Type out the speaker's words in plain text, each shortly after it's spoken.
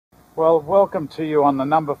Well, welcome to you on the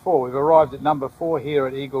number 4. We've arrived at number 4 here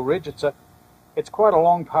at Eagle Ridge. It's quite a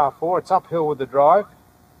long par 4. It's uphill with the drive.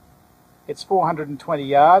 It's 420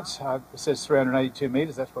 yards. It says 382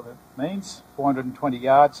 metres. That's what it means. 420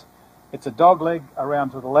 yards. It's a dog leg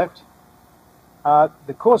around to the left.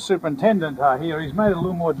 The course superintendent here, he's made it a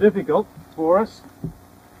little more difficult for us.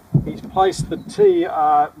 He's placed the tee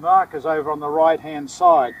markers over on the right-hand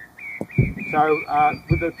side. So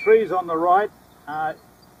with the trees on the right,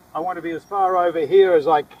 I want to be as far over here as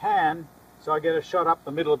I can so I get a shot up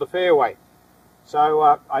the middle of the fairway.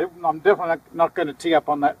 So I'm definitely not going to tee up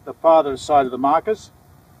on the farther side of the markers.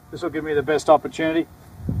 This will give me the best opportunity.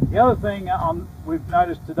 The other thing we've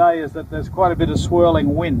noticed today is that there's quite a bit of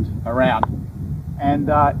swirling wind around. And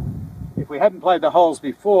if we hadn't played the holes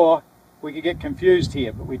before, we could get confused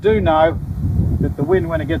here. But we do know that the wind,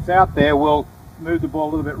 when it gets out there, will move the ball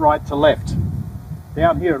a little bit right to left.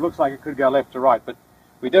 Down here, it looks like it could go left to right, but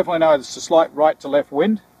we definitely know it's a slight right to left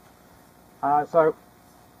wind. So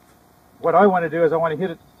what I want to do is I want to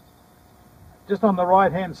hit it just on the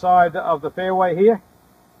right hand side of the fairway here,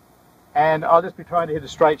 and I'll just be trying to hit a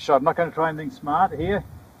straight shot. I'm not going to try anything smart here,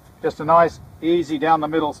 just a nice easy down the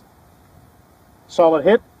middle solid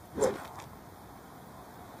hit,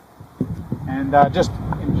 and just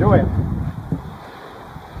enjoy it.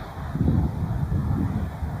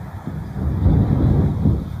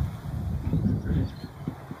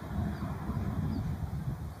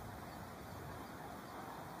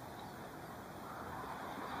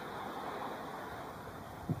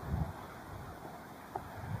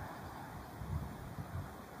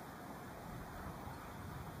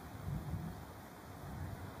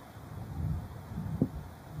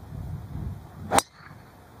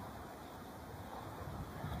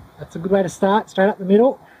 That's a good way to start, straight up the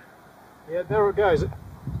middle. Yeah, there it goes.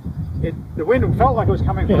 The wind felt like it was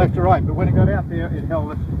coming from left to right, but when it got out there, it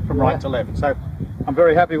held it from right to left. So I'm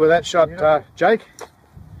very happy with that shot, Jake.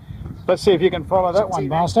 Let's see if you can follow that one,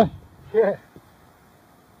 Master. Yeah.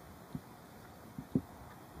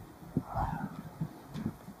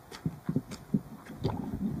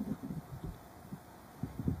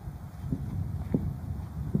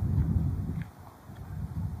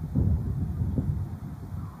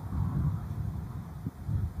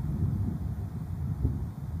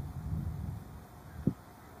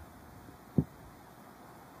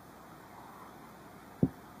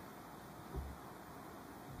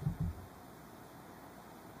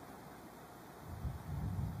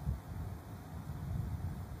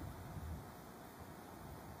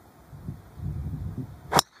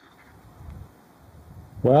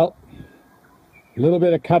 Well, a little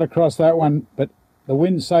bit of cut across that one, but the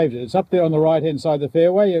wind saved it. It's up there on the right-hand side of the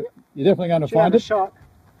fairway. You're definitely going to find it. Shot.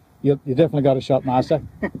 You definitely got a shot, Master.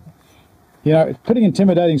 You know, it's pretty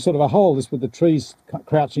intimidating sort of a hole, this with the trees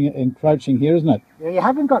crouching and encroaching here, isn't it? Yeah,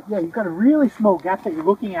 you've got a really small gap that you're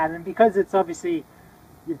looking at, and because it's obviously,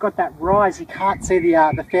 you've got that rise, you can't see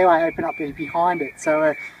the fairway open up behind it.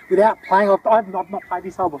 So without playing, I've not played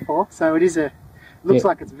this hole before, so it is looks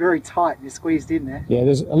like it's very tight and you're squeezed in there. Yeah,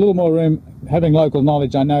 there's a little more room. Having local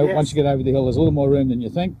knowledge, I know once you get over the hill, there's a little more room than you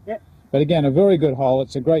think. Yeah. But again, a very good hole.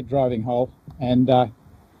 It's a great driving hole. And,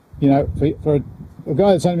 you know, for a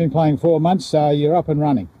guy that's only been playing 4 months, you're up and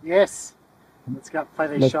running. Yes. Let's go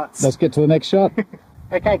play these shots. Let's get to the next shot.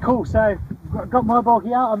 Okay, cool. So we've got my ball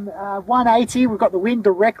here on 180. We've got the wind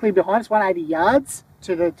directly behind us, 180 yards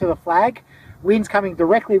to the flag. Wind's coming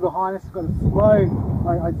directly behind us. We've got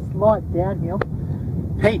a slight downhill.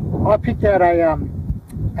 Pete, I picked out a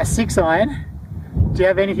 6-iron. Do you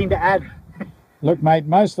have anything to add? Look, mate,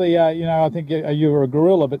 mostly, you know, I think you were a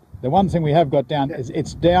gorilla, but the one thing we have got down is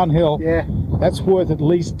it's downhill. Yeah. That's worth at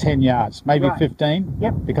least 10 yards, maybe 15.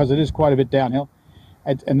 Yep. Because it is quite a bit downhill.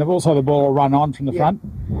 And also the ball will run on from the front.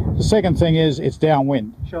 The second thing is it's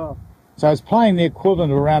downwind. Sure. So it's playing the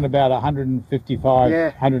equivalent of around about 155,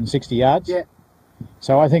 160 yards. Yeah.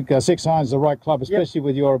 So I think 6-iron is the right club, especially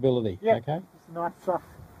with your ability. Yeah. Okay. It's nice stuff.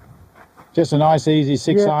 Just a nice, easy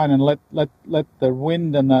 6-iron, and let the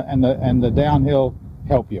wind and the downhill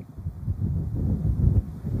help you.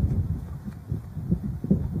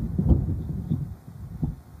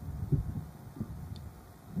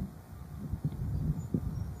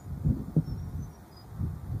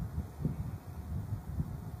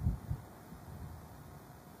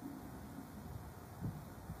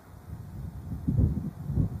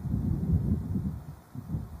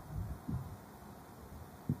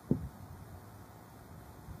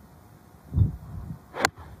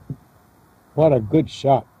 What a good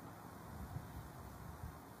shot.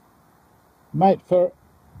 Mate, for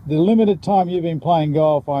the limited time you've been playing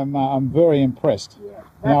golf, I'm very impressed. Yeah,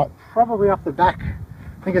 that's probably off the back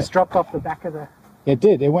I think it's dropped off the back of the... It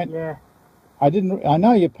did. It went. Yeah. I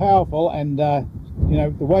know you're powerful, and you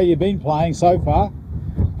know the way you've been playing so far,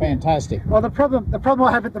 fantastic. Well, the problem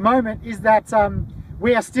I have at the moment is that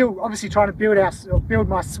we are still obviously trying to build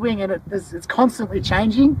my swing, and it's constantly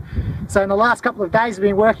changing. So in the last couple of days, I've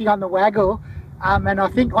been working on the waggle, and I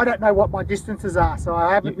don't know what my distances are, so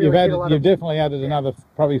I haven't really. You've definitely added another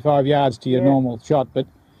probably 5 yards to your normal shot, but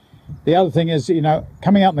the other thing is, you know,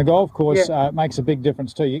 coming out in the golf course makes a big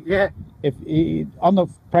difference too. If on the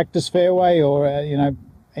practice fairway or you know,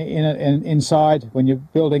 inside when you're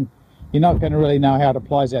building, you're not going to really know how it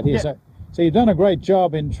applies out here. So you've done a great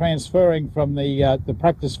job in transferring from the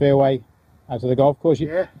practice fairway to the golf course.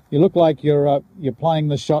 You look like you're playing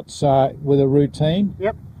the shots with a routine.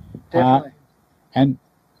 Yep, definitely. And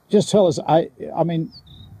just tell us, I mean,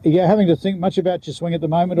 are you having to think much about your swing at the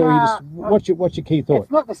moment, or you just what's your key thought?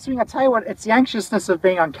 It's not the swing. I tell you what, it's the anxiousness of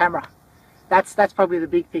being on camera. That's probably the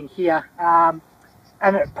big thing here, and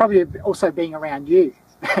it probably also being around you,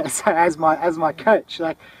 so as my coach.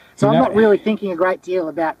 Like, so I'm not really thinking a great deal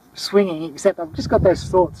about swinging, except I've just got those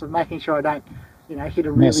thoughts of making sure I don't, you know, hit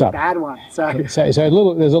a really bad one. So there's a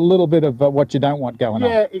little bit of what you don't want going on.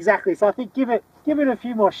 Yeah, exactly. So I think give it a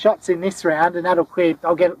few more shots in this round, and that'll clear.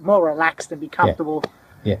 I'll get more relaxed and be comfortable.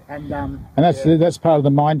 Yeah, and that's part of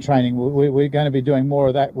the mind training. We're going to be doing more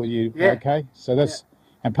of that with you. Yeah. Okay, so that's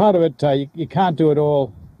and part of it. You can't do it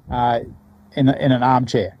all in an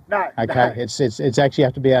armchair. No. Okay, no. It's actually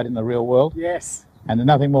have to be out in the real world. Yes. And there's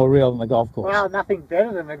nothing more real than the golf course. Well, nothing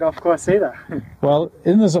better than the golf course either. Well,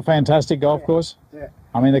 isn't this a fantastic golf course? Yeah.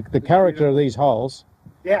 I mean, the character of these holes.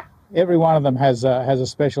 Yeah. Every one of them has a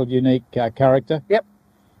special, unique character. Yep.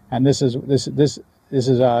 And this is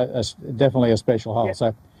definitely a special hole. Yep.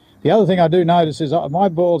 So, the other thing I do notice is my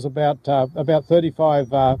ball's about 35,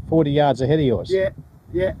 40 yards ahead of yours. Yeah.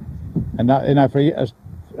 Yeah. And you know,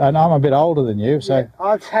 and I'm a bit older than you, so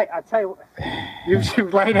I'll tell you what,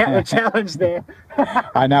 you've laid out the challenge there.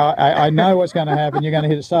 I know what's going to happen. You're going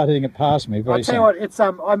to start hitting it past me very soon. I'll tell you what, it's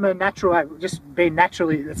I'm a natural, just being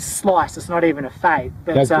naturally, it's slice. It's not even a fade.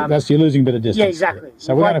 But that's you're losing a bit of distance. Yeah, exactly.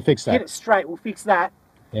 So we're going to fix that. Get it straight. We'll fix that.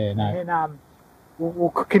 Yeah, no. And we'll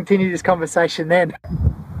continue this conversation then.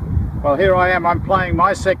 Well, here I am. I'm playing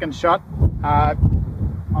my second shot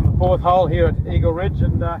on the fourth hole here at Eagle Ridge,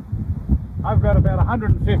 and I've got about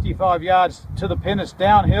 155 yards to the pin. It's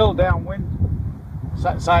downhill, downwind,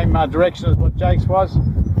 same direction as what Jake's was.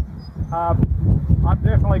 I'm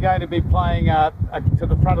definitely going to be playing to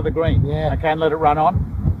the front of the green. Yeah. I can let it run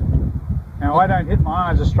on. Now, I don't hit my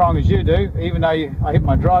irons as strong as you do, even though I hit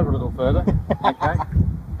my driver a little further. Okay,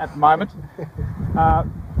 at the moment.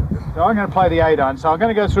 So I'm going to play the 8-iron. So I'm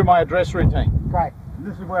going to go through my address routine. Great.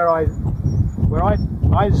 And this is where I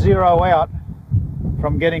zero out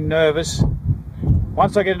from getting nervous.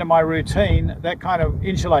 Once I get into my routine, that kind of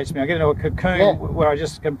insulates me. I get into a cocoon where I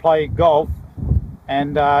just can play golf,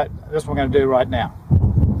 and that's what I'm going to do right now.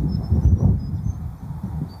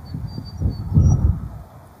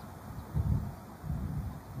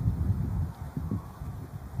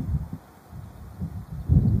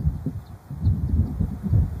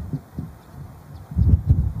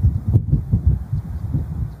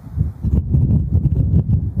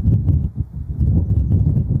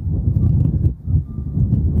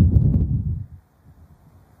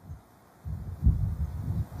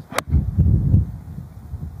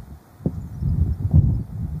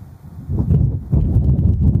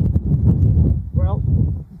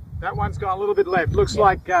 That one's gone a little bit left. Looks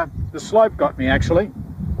like the slope got me, actually.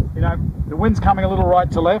 You know, the wind's coming a little right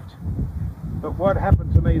to left, but what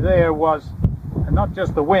happened to me there was not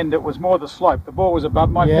just the wind, it was more the slope. The ball was above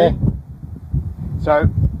my feet. So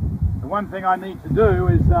the one thing I need to do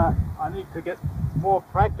is I need to get more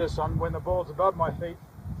practice on when the ball's above my feet,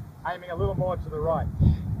 aiming a little more to the right.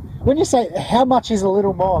 When you say how much is a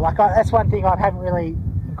little more, like that's one thing I haven't really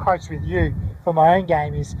encroached with you for my own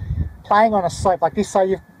game, is playing on a slope like this.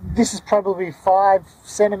 So this is probably 5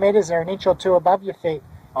 centimetres or an inch or two above your feet.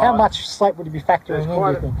 How much slope would you be factoring in, do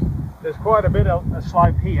you think? There's quite a bit of a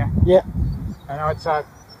slope here. Yeah. I know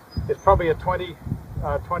it's probably a 20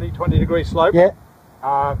 degree slope. Yeah.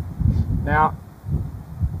 Now,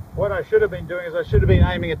 what I should have been doing is I should have been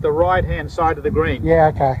aiming at the right hand side of the green.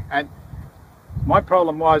 Yeah, okay. And my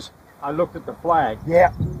problem was I looked at the flag.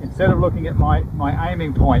 Yeah. Instead of looking at my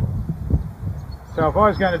aiming point. So if I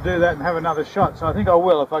was going to do that and have another shot, so I think I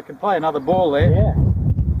will, if I can play another ball there,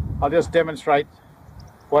 I'll just demonstrate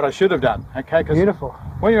what I should have done. Okay, because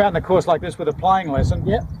when you're out in the course like this with a playing lesson,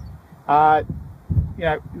 you know,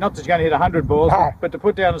 not that you're going to hit 100 balls, but to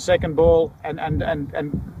put down a second ball and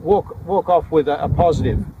walk off with a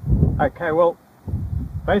positive. Okay, well,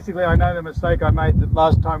 Basically, I know the mistake I made the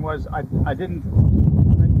last time was I didn't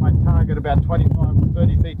make my target about 25 or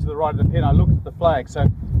 30 feet to the right of the pin. I looked at the flag. So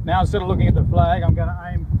now instead of looking at the flag, I'm going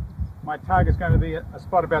to aim, my target's going to be a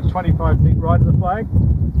spot about 25 feet right of the flag.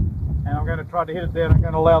 And I'm going to try to hit it there, and I'm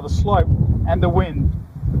going to allow the slope and the wind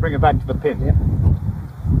to bring it back to the pin. Yep.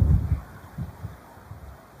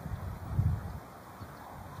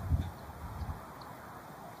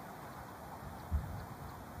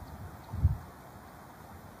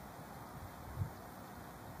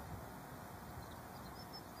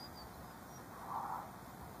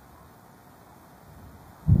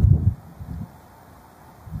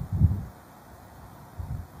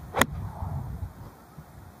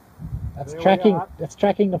 That's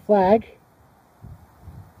tracking the flag.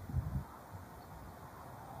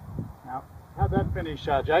 Now, how'd that finish,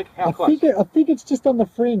 Jake? How close? I think it's just on the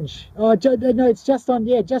fringe. Oh no, it's just on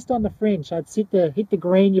the fringe. I'd hit the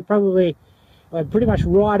green. You're probably pretty much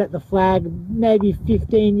right at the flag, maybe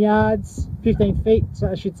 15 yards, 15 feet.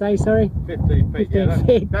 So I should say, sorry. 15 feet. 15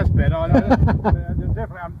 feet. That's better.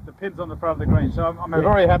 Definitely, the pin's on the front of the green, so I'm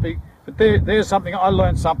very happy. But there's something, I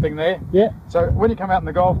learned something there. Yeah. So when you come out in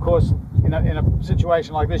the golf course, in a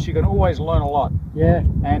situation like this, you can always learn a lot. Yeah.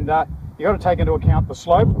 And you got to take into account the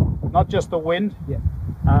slope, not just the wind. Yeah.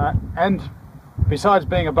 And besides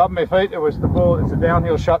being above my feet, it's a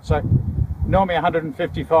downhill shot. So normally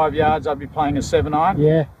 155 yards, I'd be playing a 7-iron.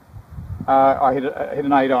 Yeah. I hit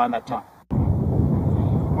an 8-iron that time.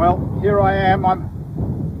 Well, here I am.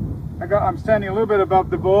 I'm standing a little bit above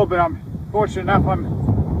the ball, but I'm fortunate enough I'm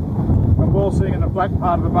ball sitting in the flat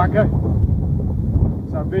part of the bunker.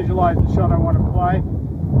 So I visualise the shot I want to play.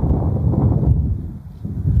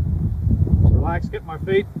 Relax, get my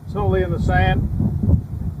feet solely in the sand.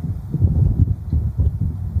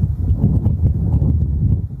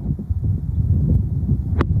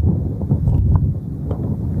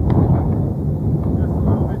 Just a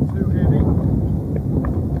little bit too heavy.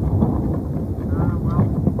 Well,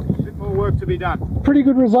 a bit more work to be done. Pretty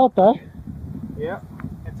good result though. Yeah,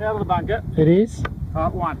 it's out of the bunker. It is.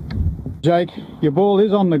 Part 1. Jake, your ball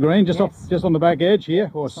is on the green, just on the back edge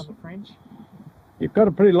here. Just on the fringe. You've got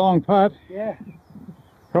a pretty long putt. Yeah.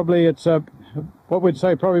 Probably it's what we'd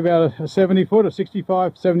say, probably about a 70 foot, a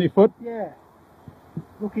 65, 70 foot. Yeah.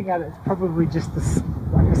 Looking at it, it's probably just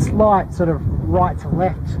like a slight sort of right to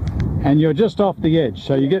left. And you're just off the edge,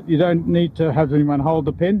 so you don't need to have anyone hold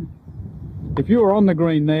the pin. If you were on the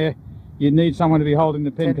green there, you'd need someone to be holding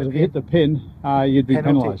the pin, because if you hit the pin, you'd be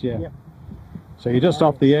penalised. Yeah. Yep. So you're just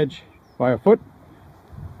off the edge by a foot.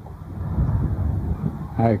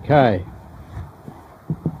 Okay.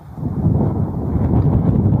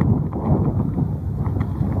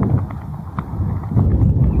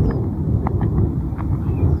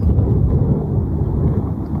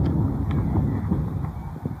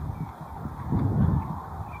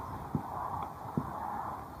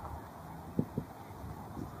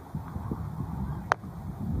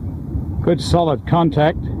 Good solid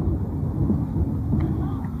contact.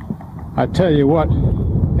 I tell you what,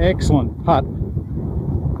 excellent putt.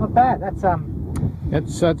 Not bad.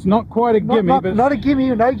 That's it's not quite a gimme, but not a gimme.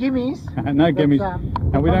 No gimmies. No gimmies.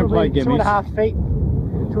 And we don't play gimmies. 2.5 feet.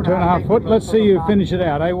 2.5 foot. Let's see you finish it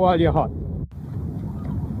out, while you're hot.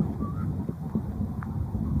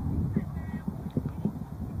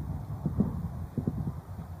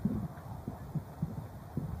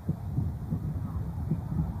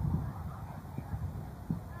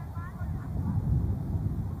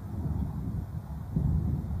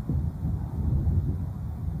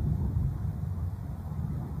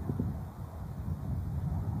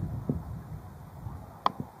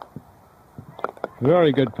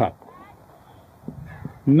 Very good putt.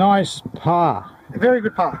 Nice par. Very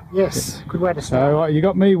good par. Yes, good way to start. So you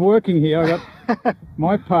got me working here. I got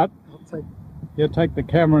my putt. You'll take the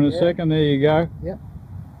camera in a second. There you go. Yep.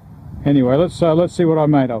 Anyway, let's see what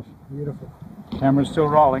I'm made of. Beautiful. Camera's still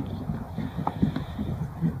rolling.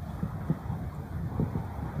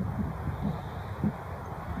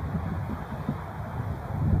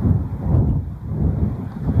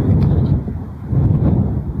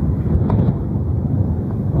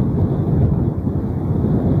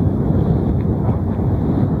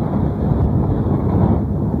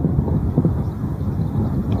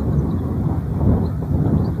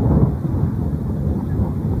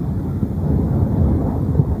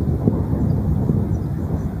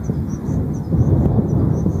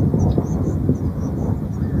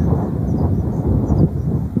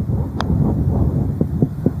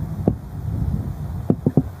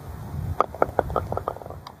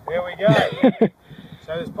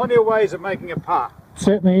 So there's plenty of ways of making a par.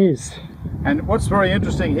 Certainly is. And what's very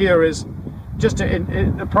interesting here is just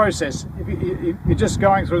in the process. If you're just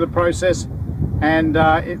going through the process, and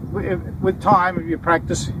with time, if you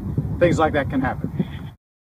practice, things like that can happen.